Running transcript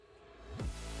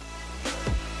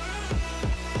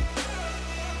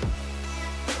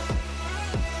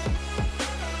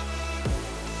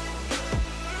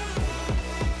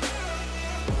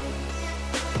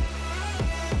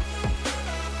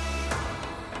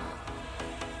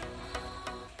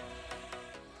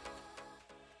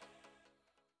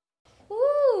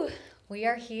We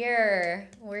are here.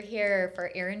 We're here for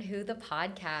Erin Who, the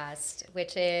podcast,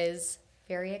 which is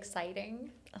very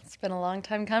exciting. It's been a long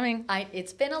time coming.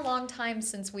 It's been a long time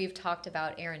since we've talked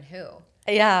about Erin Who.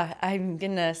 Yeah,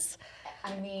 goodness.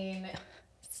 I mean,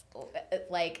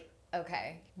 like,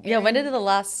 okay. Yeah, when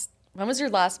was your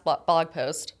last blog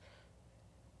post?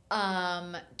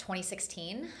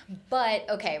 2016. But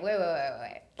okay,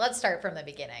 wait. Let's start from the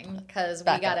beginning because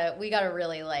we gotta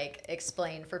really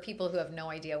explain for people who have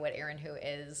no idea what Erin Who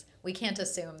is. We can't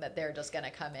assume that they're just gonna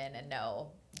come in and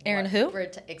know Erin Who?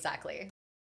 Exactly.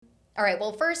 All right.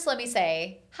 Well, first let me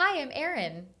say hi. I'm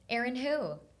Erin. Erin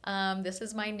Who. This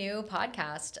is my new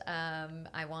podcast.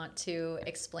 I want to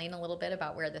explain a little bit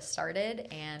about where this started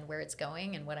and where it's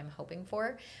going and what I'm hoping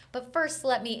for. But first,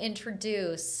 let me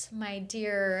introduce my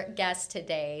dear guest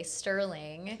today,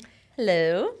 Sterling.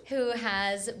 Hello. Who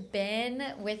has been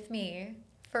with me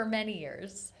for many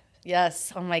years.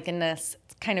 Yes. Oh my goodness.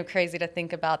 It's kind of crazy to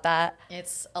think about that.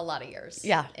 It's a lot of years.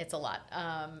 Yeah. It's a lot.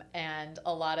 And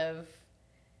a lot of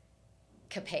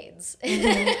capades.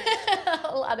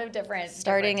 A lot of different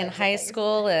starting in high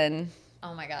school and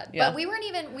oh my god. Yeah. But we weren't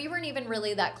even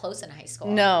really that close in high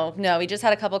school. No, we just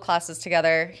had a couple classes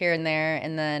together here and there,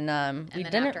 and then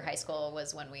after high school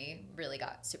was when we really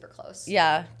got super close.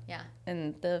 Yeah. Yeah.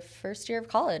 In the first year of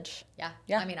college. Yeah.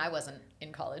 Yeah. I mean, I wasn't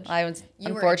in college. I was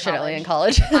You unfortunately in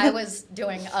college. I was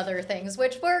doing other things,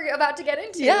 which we're about to get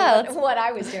into. Yeah. What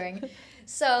I was doing.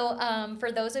 So,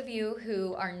 for those of you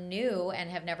who are new and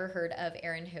have never heard of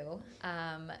Erin Who,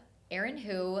 Erin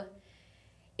Who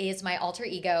is my alter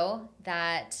ego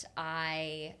that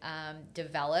I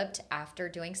developed after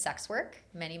doing sex work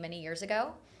many, many years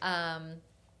ago.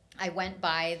 I went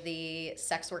by the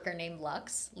sex worker named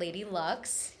Lux, Lady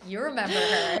Lux. You remember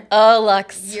her. Oh,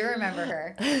 Lux. You remember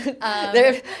her.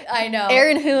 I know.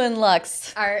 Erin Who and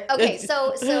Lux. Okay,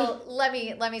 so let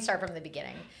me start from the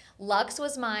beginning. Lux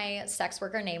was my sex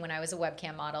worker name when I was a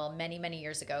webcam model many, many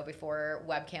years ago before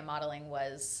webcam modeling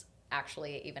was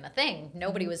actually even a thing.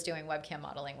 Nobody was doing webcam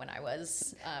modeling when I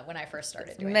first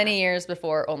started doing Many years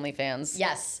before OnlyFans.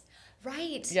 Yes.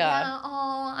 Right. Yeah.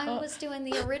 Oh, I was doing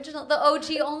the original, the OG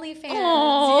OnlyFans.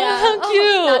 Oh, yeah. how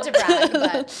cute. Not to brag,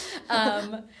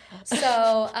 but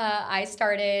so I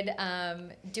started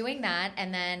doing that,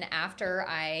 and then after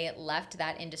I left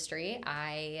that industry,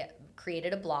 I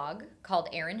created a blog called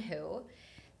Erin Who,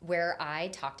 where I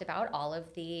talked about all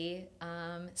of the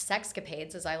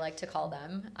sexcapades, as I like to call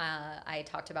them. I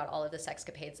talked about all of the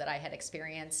sexcapades that I had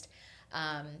experienced,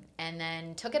 and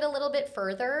then took it a little bit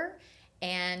further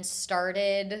and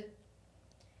started.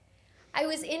 I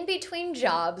was in between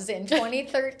jobs in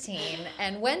 2013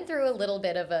 and went through a little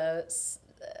bit of a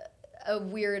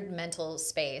weird mental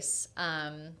space.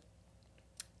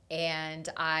 And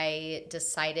I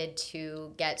decided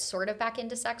to get sort of back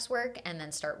into sex work and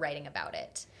then start writing about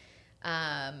it.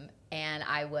 And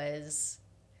I was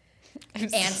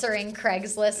answering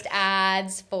Craigslist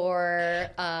ads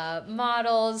for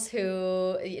models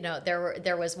who,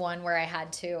 there was one where I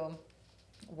had to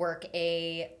work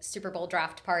a Super Bowl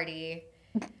draft party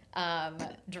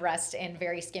dressed in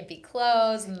very skimpy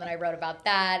clothes. And then I wrote about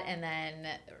that, and then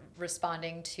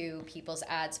responding to people's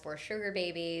ads for sugar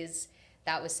babies.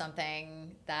 That was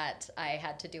something that I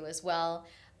had to do as well.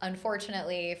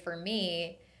 Unfortunately for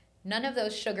me, none of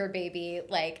those sugar baby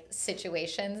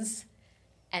situations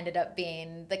ended up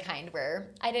being the kind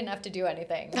where I didn't have to do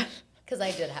anything because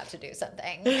I did have to do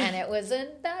something, and it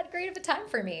wasn't that great of a time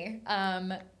for me.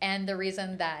 And the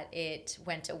reason that it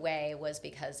went away was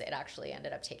because it actually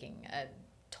ended up taking a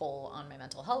toll on my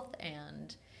mental health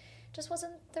and just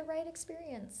wasn't the right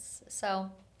experience.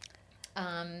 So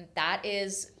that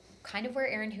is kind of where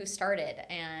Erin Who started,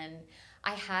 and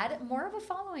I had more of a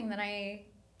following than I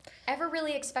ever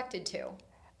really expected to.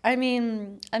 I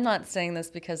mean, I'm not saying this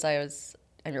because I'm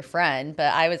your friend,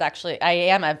 but I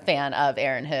am a fan of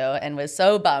Erin Who and was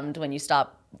so bummed when you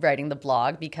stopped writing the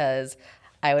blog because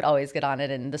I would always get on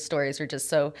it and the stories were just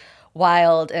so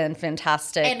wild and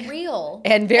fantastic and real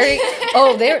and very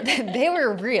they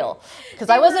were real because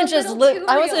I wasn't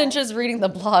just reading the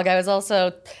blog. I was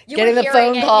also getting the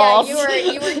phone calls. Yeah,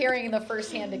 you were hearing the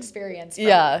firsthand experience from,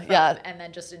 and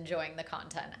then just enjoying the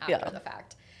content after the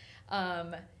fact.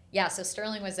 So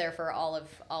Sterling was there for all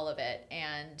of it,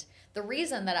 and the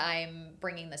reason that I'm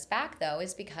bringing this back though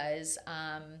is because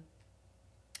I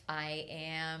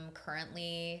am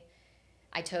currently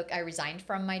I resigned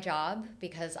from my job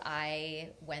because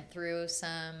I went through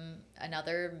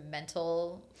another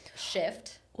mental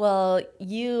shift. Well,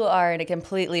 you are in a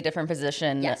completely different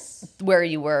position Yes. where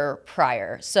you were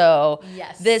prior. So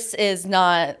yes. This is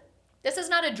not This is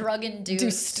not a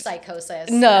drug-induced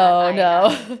psychosis.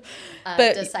 No,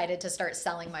 But decided to start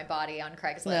selling my body on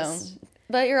Craigslist. No.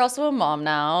 But you're also a mom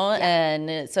now, Yeah.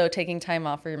 and so taking time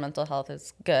off for your mental health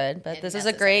is good. But this is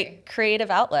a great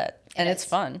creative outlet, and it's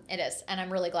fun. It is, and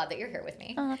I'm really glad that you're here with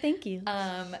me. Oh, thank you.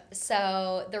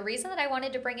 So the reason that I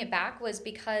wanted to bring it back was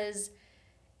because,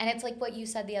 and it's like what you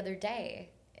said the other day,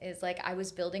 is like I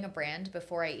was building a brand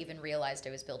before I even realized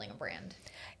I was building a brand.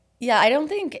 Yeah, I don't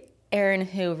think Erin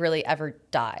Who really ever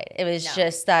died. It was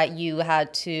just that you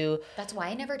had to. That's why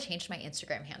I never changed my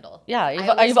Instagram handle. Yeah,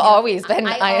 you've always been.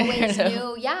 I always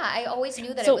knew. Yeah, I always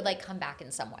knew that it would like come back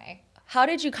in some way. How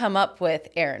did you come up with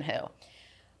Erin Who?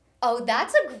 Oh,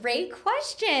 that's a great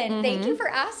question. Thank you for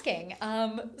asking.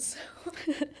 So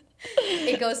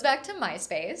it goes back to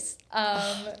MySpace,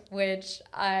 which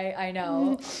I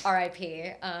know,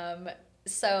 RIP.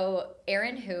 So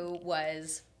Erin Who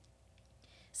was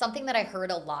something that I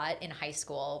heard a lot in high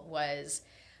school. Was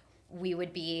we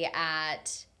would be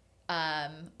at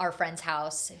our friend's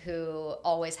house who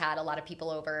always had a lot of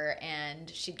people over, and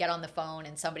she'd get on the phone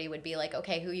and somebody would be like,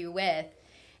 okay, who you with?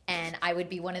 And I would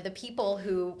be one of the people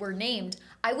who were named.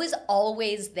 I was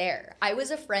always there. I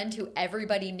was a friend who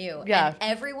everybody knew. Yeah. And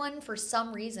everyone, for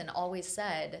some reason, always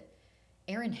said,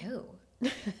 Erin Who?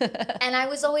 And I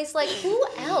was always like, who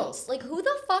else? Like, who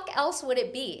the fuck else would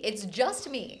it be? It's just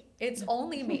me. It's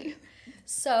only me.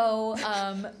 So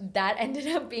that ended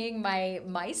up being my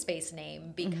MySpace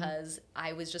name because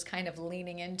I was just kind of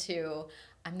leaning into,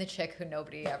 I'm the chick who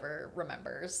nobody ever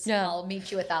remembers. Yeah. I'll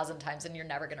meet you 1,000 times and you're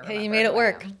never going to remember. Hey, you made it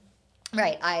work.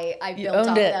 Right. I You built owned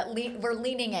up it. that. We're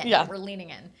leaning in. Yeah. We're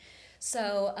leaning in.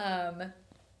 So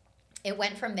it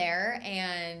went from there,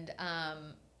 and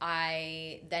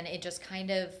then it just kind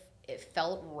of, it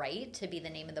felt right to be the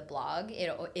name of the blog.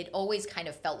 It always kind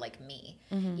of felt like me,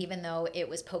 even though it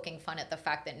was poking fun at the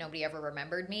fact that nobody ever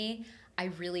remembered me. I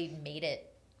really made it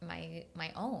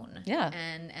my own. Yeah.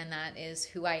 And that is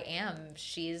who I am.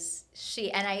 She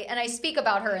and I speak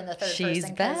about her in the third She's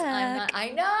person because back. I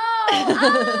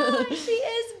know. She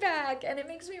is back, and it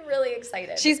makes me really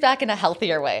excited. She's back in a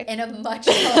healthier way. In a much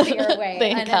healthier way,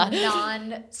 Thank and God. a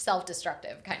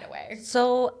non-self-destructive kind of way.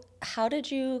 So how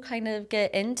did you kind of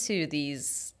get into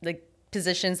these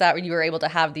positions that you were able to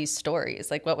have these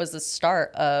stories? Like, what was the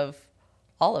start of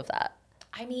all of that?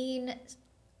 I mean,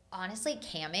 honestly,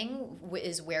 camming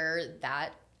is where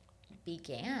that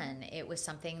began. It was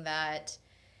something that,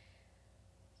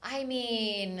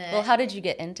 Well, how did you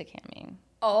get into camming?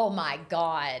 Oh my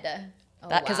God.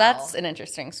 Because that's an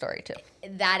interesting story too.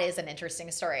 That is an interesting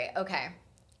story. Okay.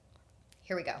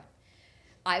 Here we go.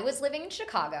 I was living in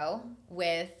Chicago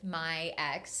with my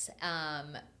ex.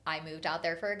 I moved out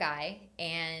there for a guy,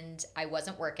 and I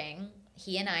wasn't working.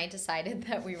 He and I decided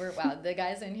that we were, wow, the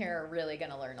guys in here are really going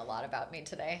to learn a lot about me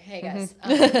today. Hey, guys.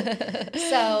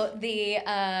 So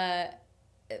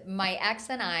my ex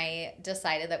and I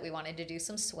decided that we wanted to do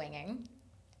some swinging.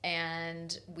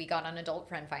 And we got on Adult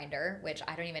Friend Finder, which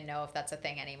I don't even know if that's a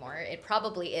thing anymore. It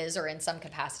probably is, or in some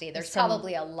capacity. There's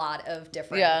probably a lot of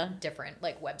different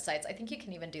like websites. I think you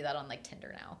can even do that on like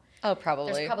Tinder now. Oh,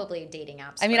 probably. There's probably dating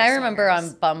apps. I mean, for I remember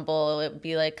swingers. on Bumble, it would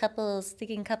be like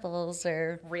seeking couples,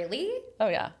 or Really? oh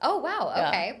yeah. Oh wow. Yeah.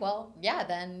 Okay. Well, yeah.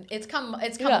 Then it's come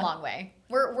a long way.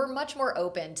 We're much more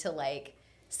open to like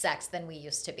sex than we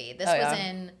used to be. This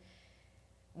was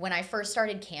when I first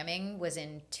started camming was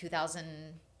in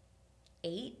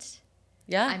 2008.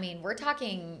 Yeah. I mean, we're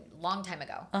talking long time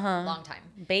ago. Long time.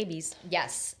 Babies.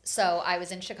 Yes. So I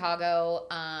was in Chicago.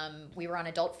 We were on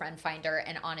Adult Friend Finder,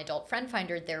 and on Adult Friend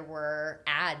Finder, there were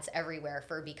ads everywhere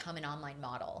for become an online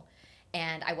model.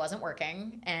 And I wasn't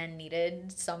working and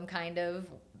needed some kind of,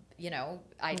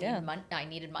 I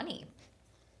needed money.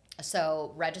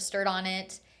 So registered on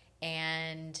it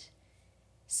and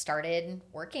started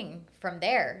working from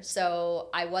there. So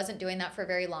I wasn't doing that for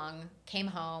very long, came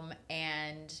home,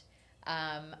 and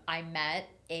I met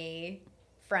a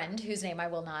friend whose name I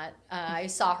will not, I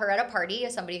saw her at a party,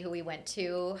 somebody who we went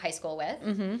to high school with,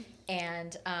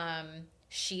 and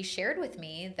she shared with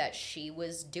me that she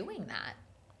was doing that.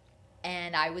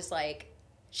 And I was like,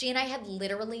 she and I had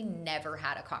literally never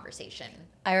had a conversation.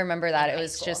 I remember that. It high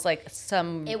was school. just like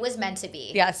It was meant to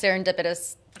be. Yeah,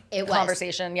 serendipitous It was.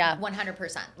 conversation. Yeah.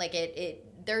 100%. Like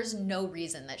there's no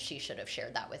reason that she should have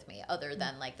shared that with me other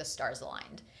than like the stars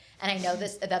aligned. And I know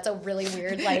that's a really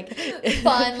weird, like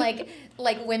fun,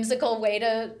 like whimsical way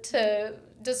to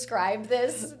describe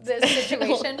this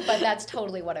situation, but that's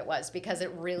totally what it was, because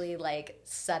it really like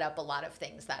set up a lot of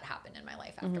things that happened in my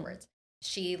life afterwards.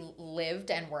 she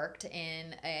lived and worked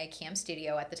in a cam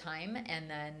studio at the time, and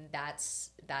then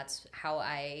that's how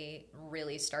I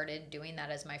really started doing that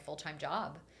as my full-time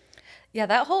job. Yeah,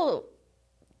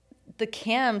 the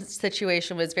cam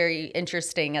situation was very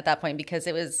interesting at that point because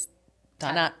it was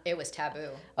done at... It was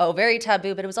taboo. Oh, very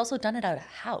taboo, but it was also done at a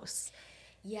house.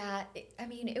 Yeah, I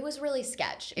mean, it was really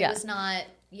sketch. It Yeah. was not,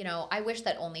 I wish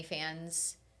that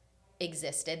OnlyFans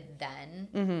existed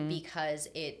then because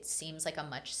it seems like a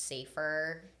much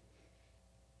safer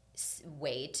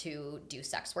way to do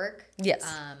sex work. Yes.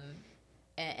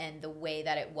 And the way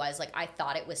that it was, like, I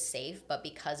thought it was safe, but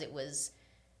because it was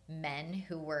men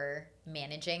who were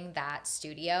managing that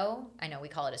studio, I know we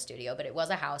call it a studio, but it was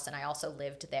a house, and I also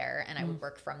lived there, and I would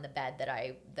work from the bed that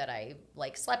I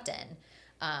like slept in.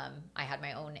 I had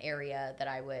my own area that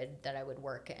I would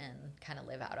work and kind of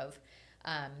live out of.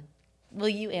 Well,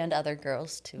 you and other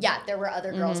girls too. Yeah, there were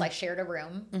other girls. I shared a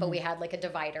room, but we had like a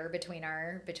divider between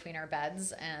our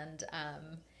beds, and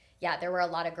yeah, there were a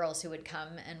lot of girls who would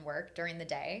come and work during the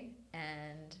day.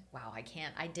 And wow,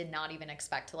 I did not even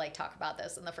expect to like talk about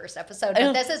this in the first episode,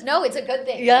 but it's a good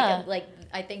thing. Yeah, like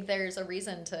I think there's a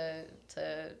reason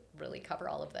to really cover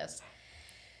all of this.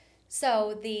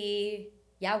 So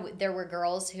there were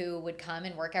girls who would come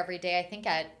and work every day. I think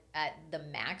at the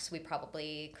max we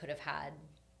probably could have had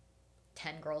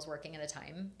 10 girls working at a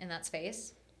time in that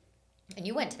space. And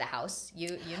you went to the house.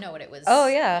 You know what it was. Oh,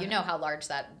 yeah. You know how large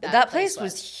that place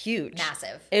was huge.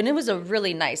 Massive. And it was a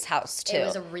really nice house, too. It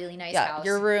was a really nice house.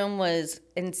 Your room was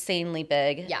insanely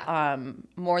big. Yeah.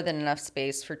 More than enough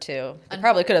space for two. They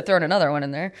probably could have thrown another one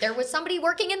in there. There was somebody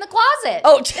working in the closet.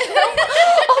 Oh,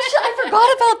 I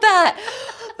forgot about that.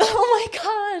 Oh my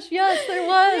gosh. Yes, there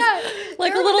was. Yeah.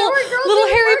 Like there a little were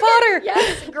Harry Potter.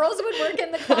 Yes, girls would work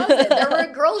in the closet. There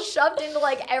were girls shoved into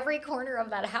like every corner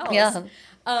of that house. Yeah.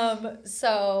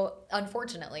 So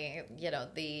unfortunately,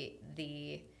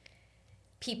 the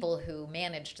people who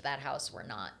managed that house were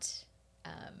not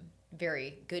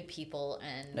very good people,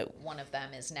 and one of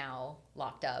them is now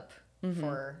locked up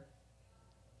for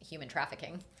human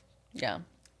trafficking. Yeah.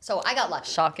 So I got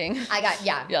lucky. Shocking.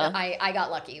 I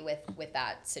got lucky with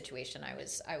that situation.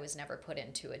 I was never put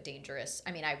into a dangerous.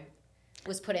 I mean, I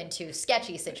was put into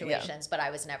sketchy situations, but I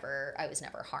was never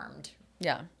harmed.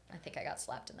 Yeah. I think I got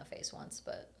slapped in the face once,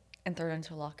 but and thrown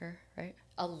into a locker, right?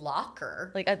 a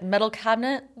locker, like a metal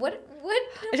cabinet. What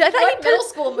thought middle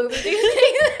school movie do you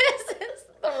think this is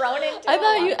thrown into?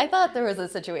 I thought there was a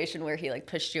situation where he like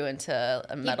pushed you into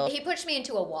a metal. He pushed me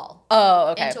into a wall.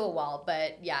 Oh, okay. Into a wall,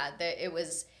 but yeah, it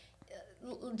was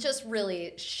just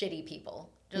really shitty people.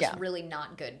 Just really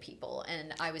not good people.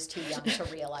 And I was too young to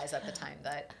realize at the time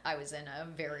that I was in a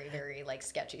very, very like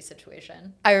sketchy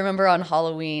situation. I remember on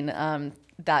Halloween,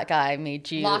 that guy made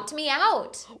you... Locked me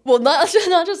out. Well, not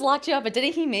just locked you out, but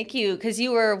didn't he make you... Because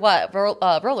you were what?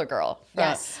 Roller girl.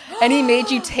 Yes. And he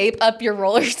made you tape up your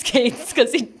roller skates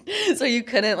so you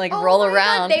couldn't like roll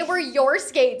around. God, they were your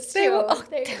skates too.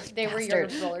 They were your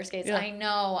bastard. roller skates. Yeah. I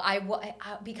know. I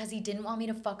because he didn't want me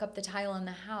to fuck up the tile in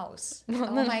the house.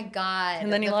 Oh my God.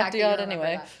 And then he locked you out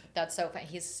anyway. That's so funny.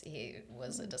 He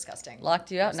was a disgusting.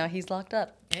 Locked you out. Now he's locked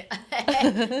up.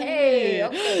 Hey,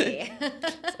 okay.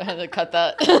 So I had to cut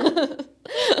that.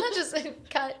 Just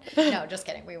cut. No, just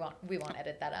kidding. We won't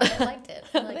edit that out. I liked it.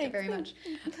 I liked it very much.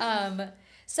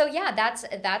 So yeah,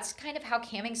 that's kind of how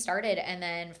camming started, and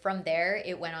then from there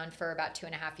it went on for about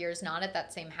 2.5 years. Not at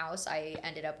that same house. I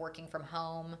ended up working from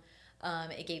home.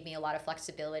 It gave me a lot of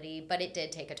flexibility, but it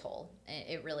did take a toll.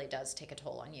 It really does take a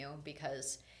toll on you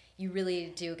because you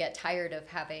really do get tired of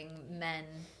having men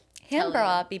hand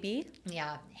bra, BB.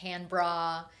 Yeah, hand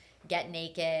bra, get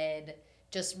naked.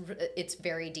 Just it's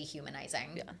very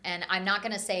dehumanizing. Yeah. And I'm not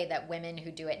going to say that women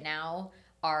who do it now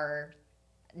are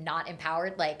not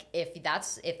empowered. Like if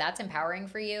that's empowering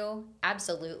for you,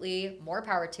 absolutely, more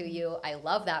power to you. I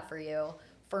love that for you.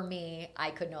 For me,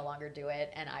 I could no longer do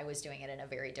it, and I was doing it in a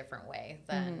very different way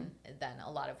than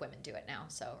a lot of women do it now.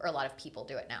 So, or a lot of people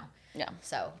do it now. Yeah.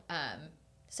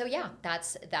 So yeah,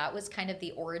 that was kind of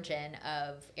the origin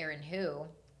of Erin Who,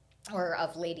 or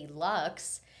of Lady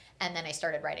Lux. And then I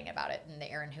started writing about it in the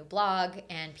Erin Who blog,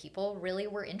 and people really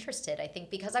were interested, I think,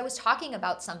 because I was talking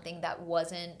about something that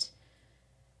wasn't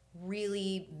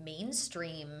really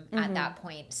mainstream at that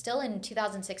point. Still in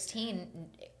 2016,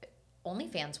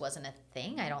 OnlyFans wasn't a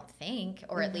thing, I don't think.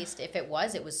 Or at least if it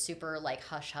was super like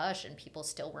hush-hush, and people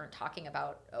still weren't talking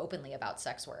openly about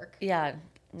sex work. Yeah,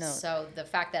 no. So the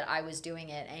fact that I was doing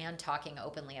it and talking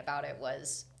openly about it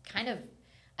was kind of,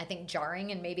 I think,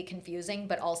 jarring and maybe confusing,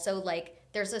 but also like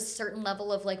there's a certain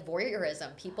level of like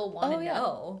voyeurism. People want to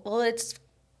know. Well, it's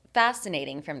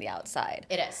fascinating from the outside.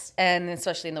 It is. And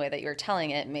especially in the way that you're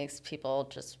telling it, makes people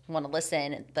just want to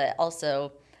listen. But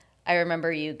also, I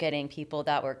remember you getting people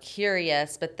that were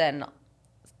curious, but then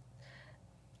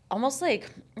almost like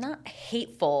not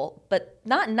hateful, but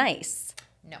not nice.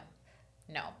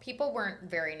 No. People weren't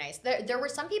very nice. There were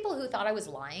some people who thought I was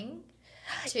lying,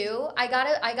 too. I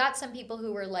got some people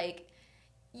who were like,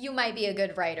 you might be a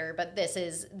good writer, but this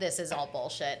is all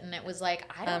bullshit. And it was like,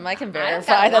 I can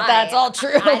verify that that's all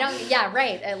true. Yeah,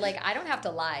 right. Like, I don't have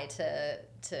to lie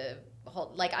to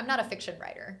hold, like, I'm not a fiction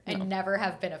writer. I never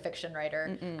have been a fiction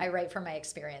writer. I write from my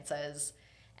experiences,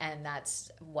 and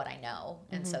that's what I know.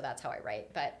 And so that's how I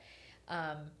write. But,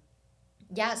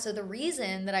 yeah, so the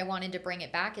reason that I wanted to bring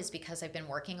it back is because I've been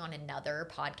working on another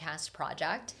podcast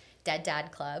project, Dead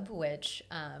Dad Club, which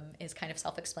is kind of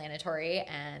self-explanatory,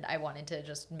 and I wanted to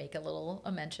just make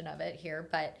a mention of it here.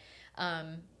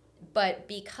 But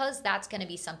because that's going to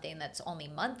be something that's only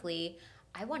monthly,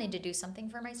 I wanted to do something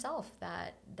for myself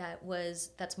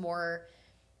that's more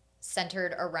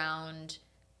centered around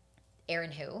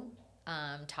Erin Who,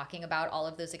 talking about all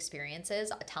of those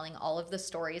experiences, telling all of the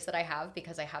stories that I have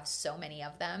because I have so many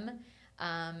of them,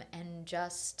 and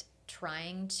just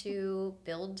trying to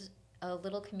build a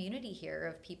little community here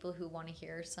of people who want to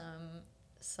hear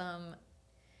some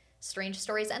strange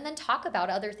stories and then talk about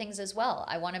other things as well.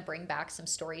 I want to bring back some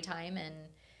story time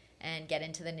and get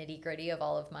into the nitty-gritty of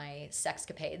all of my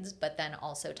sexcapades, but then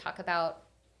also talk about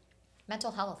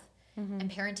mental health and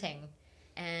parenting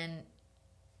and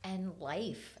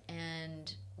life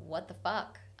and what the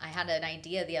fuck. I had an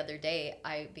idea the other day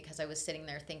because I was sitting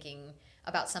there thinking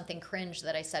about something cringe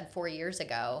that I said 4 years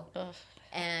ago. Ugh.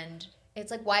 And it's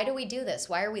like, why do we do this?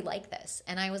 Why are we like this?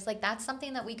 And I was like, that's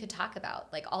something that we could talk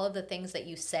about. Like all of the things that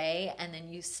you say, and then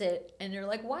you sit and you're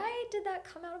like, why did that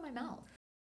come out of my mouth?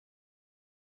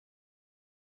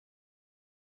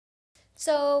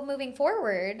 So moving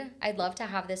forward, I'd love to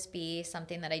have this be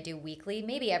something that I do weekly,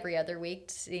 maybe every other week,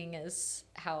 seeing as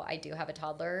how I do have a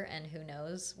toddler, and who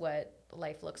knows what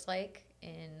life looks like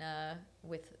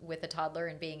with a toddler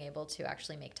and being able to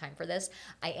actually make time for this.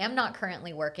 I am not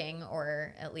currently working,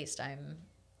 or at least I'm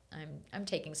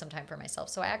taking some time for myself.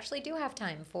 So I actually do have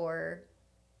time for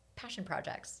passion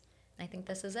projects. I think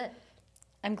this is it.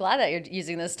 I'm glad that you're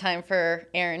using this time for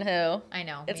Erin Who. I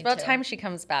know. It's about time she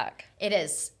comes back. It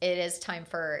is. It is time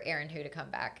for Erin Who to come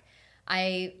back.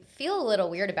 I feel a little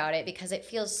weird about it because it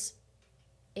feels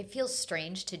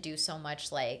strange to do so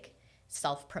much like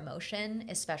self-promotion,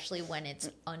 especially when it's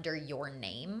under your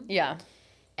name. Yeah.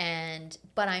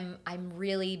 But I'm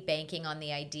really banking on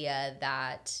the idea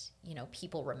that,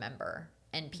 people remember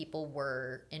and people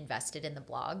were invested in the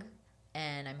blog.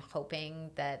 And I'm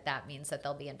hoping that means that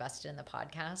they'll be invested in the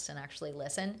podcast and actually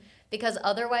listen. Because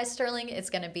otherwise, Sterling, it's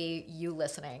going to be you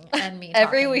listening and me talking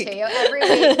every week. To you every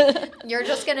week. You're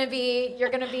going to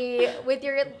be with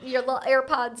your little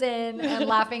AirPods in and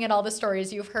laughing at all the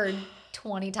stories you've heard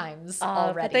 20 times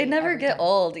already. But they never get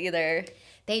old either.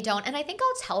 They don't. And I think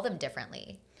I'll tell them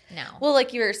differently now. Well,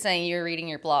 like you were saying, you were reading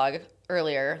your blog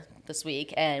earlier this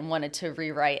week and wanted to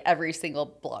rewrite every single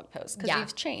blog post because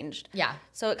you've changed. Yeah.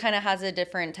 So it kind of has a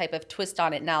different type of twist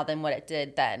on it now than what it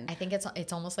did then. I think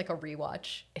it's almost like a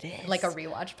rewatch. It is. Like a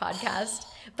rewatch podcast.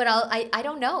 But I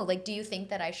don't know. Like, do you think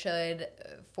that I should,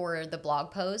 for the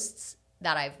blog posts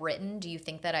that I've written, do you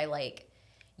think that I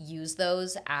use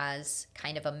those as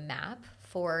kind of a map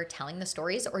for telling the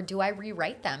stories, or do I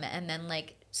rewrite them and then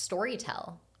story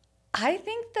tell? I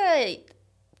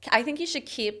think you should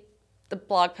keep the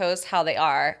blog posts how they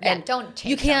are. Yeah, and don't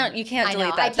change You can't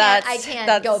delete that. I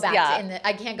can't go back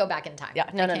I can't go back in time. Yeah,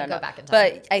 no. Go back in time.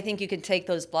 But I think you can take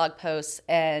those blog posts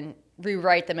and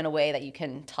rewrite them in a way that you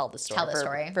can tell the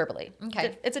story verbally.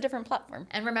 Okay. It's a different platform.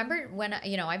 And remember when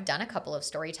I've done a couple of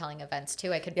storytelling events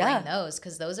too. I could bring those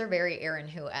because those are very Erin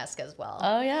Who-esque as well.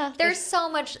 Oh yeah. There's so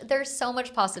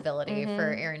much possibility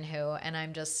for Erin Who, and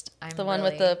I'm the one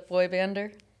with the boy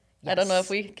bander. Yes. I don't know if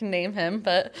we can name him,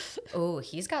 but oh,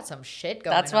 he's got some shit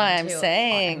going on. That's why I'm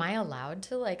saying. Am I allowed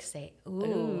to say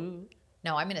ooh?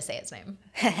 No, I'm gonna say his name.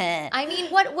 I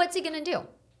mean, what's he gonna do?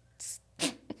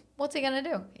 What's he gonna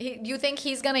do? You think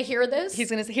he's gonna hear this? He's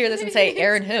gonna hear this and say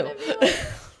Erin Who.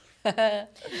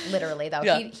 Literally though,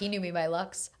 he knew me by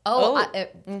looks.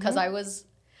 Because I was.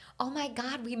 Oh my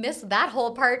God, we missed that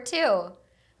whole part too.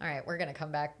 All right, we're gonna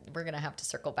come back. We're gonna have to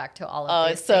circle back to all of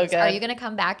these things. So good. Are you gonna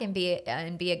come back and be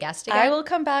a guest again? I will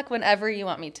come back whenever you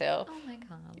want me to. Oh my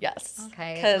God. Yes.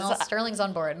 Okay. Well, Sterling's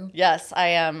on board. Yes, I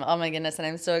am. Oh my goodness, and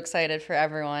I'm so excited for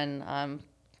everyone.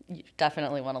 You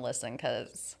definitely want to listen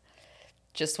because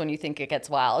just when you think it gets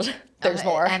wild, there's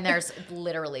more. And there's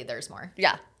more.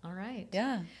 Yeah. All right. right.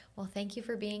 Yeah. Well, thank you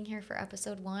for being here for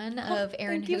episode 1 of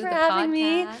Erin Who, Thank you for the having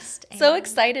podcast. me. So And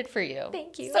excited for you.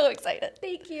 Thank you. So excited.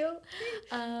 Thank you.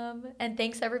 And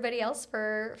thanks everybody else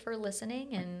for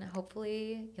listening, and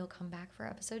hopefully you'll come back for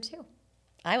episode 2.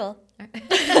 I will.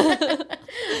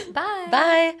 Bye.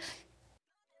 Bye.